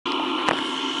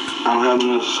I don't have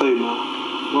nothing to say, man.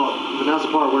 Well, but now's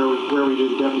the part where we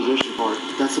do the deposition part.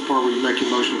 That's the part where you make your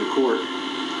motion to the court.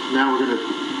 Now we're gonna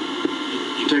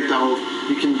you take the oath.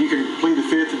 You can plead the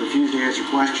fifth and refuse to answer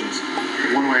questions.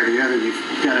 One way or the other, you've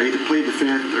got to either plead the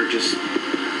fifth or just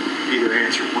either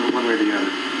answer one way or the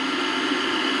other.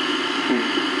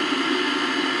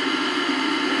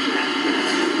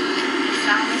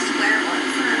 solemnly swear or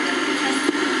affirm that the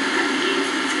testimony you have to give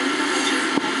is the truth, the whole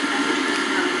truth, and nothing but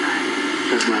the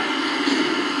truth. Yes, ma'am.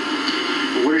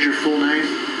 What is your full name?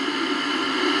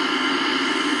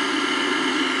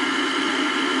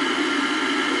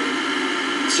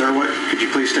 Sir, what? Could you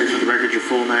please state for the record your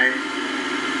full name?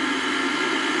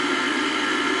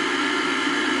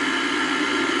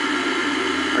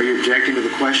 Are you objecting to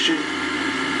the question?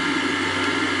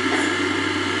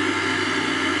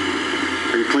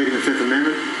 Are you pleading the Fifth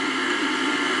Amendment?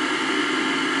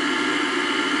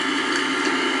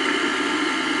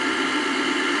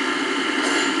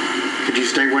 Could you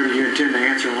state whether you intend to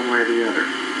answer one way or the other?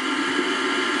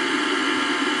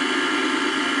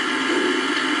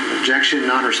 Objection,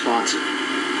 non-responsive.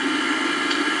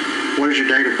 What is your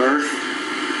date of birth?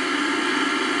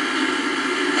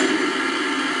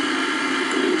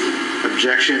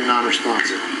 Objection,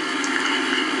 non-responsive.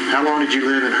 How long did you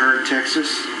live in Hearne,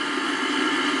 Texas?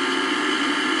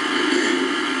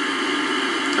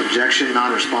 Objection,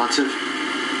 non-responsive.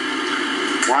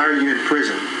 Why are you in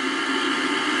prison?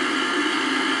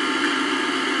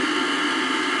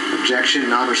 Objection,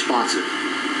 non-responsive.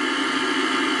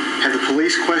 Have the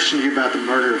police questioned you about the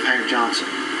murder of Hank Johnson?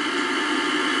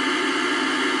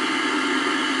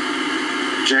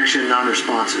 Objection,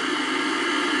 non-responsive.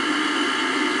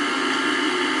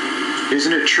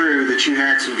 Isn't it true that you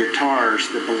had some guitars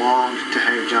that belonged to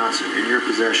Hank Johnson in your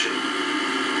possession?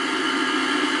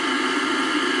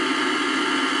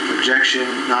 Objection,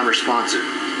 non-responsive.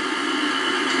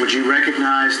 Would you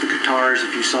recognize the guitars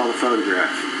if you saw the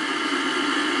photograph?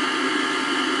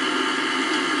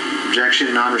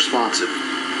 Objection, non-responsive.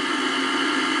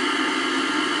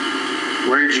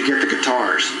 Where did you get the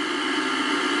guitars?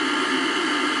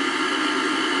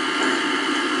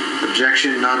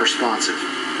 Objection, non-responsive.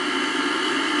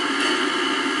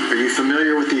 Are you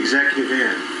familiar with the Executive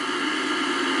Inn?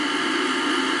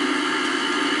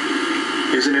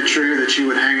 Isn't it true that you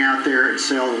would hang out there and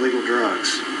sell illegal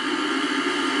drugs?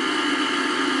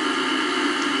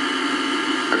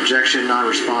 Objection,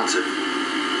 non-responsive.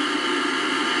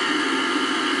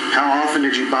 How often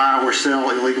did you buy or sell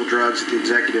illegal drugs at the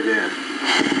Executive Inn?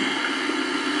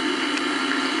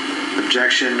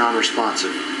 Objection,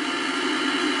 non-responsive.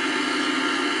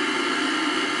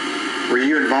 Were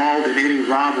you involved in any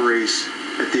robberies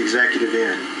at the Executive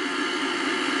Inn?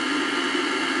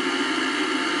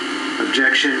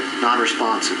 Objection,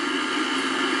 non-responsive.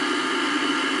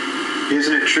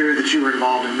 Isn't it true that you were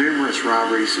involved in numerous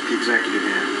robberies at the Executive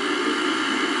Inn?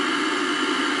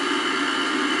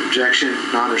 Objection,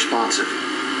 non-responsive.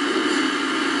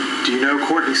 Do you know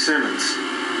Courtney Simmons?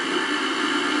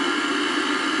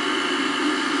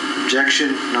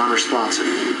 Objection, non-responsive.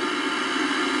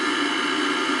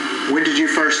 When did you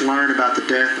first learn about the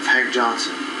death of Hank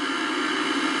Johnson?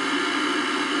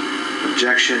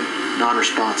 Objection,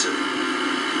 non-responsive.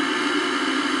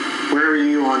 Where were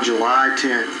you on July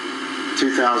 10th,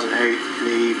 2008 in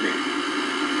the evening?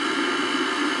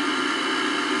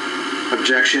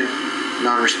 Objection,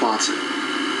 non-responsive.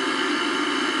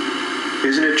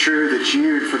 Isn't it true that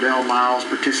you and Fidel Miles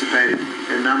participated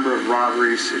in a number of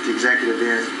robberies at the Executive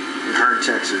Inn in Hearne,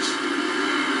 Texas?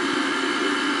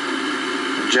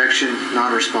 Objection,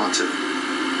 non-responsive.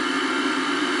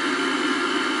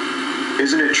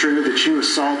 Isn't it true that you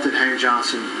assaulted Hank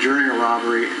Johnson during a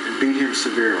robbery and beat him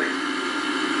severely?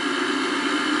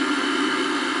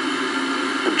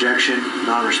 Objection,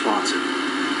 non-responsive.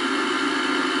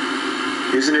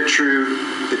 Isn't it true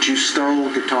that you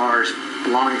stole guitars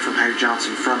belonging from Hank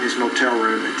Johnson from his motel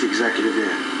room at the Executive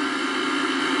Inn?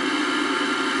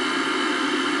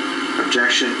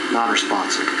 Objection,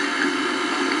 non-responsive.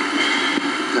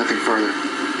 Nothing further.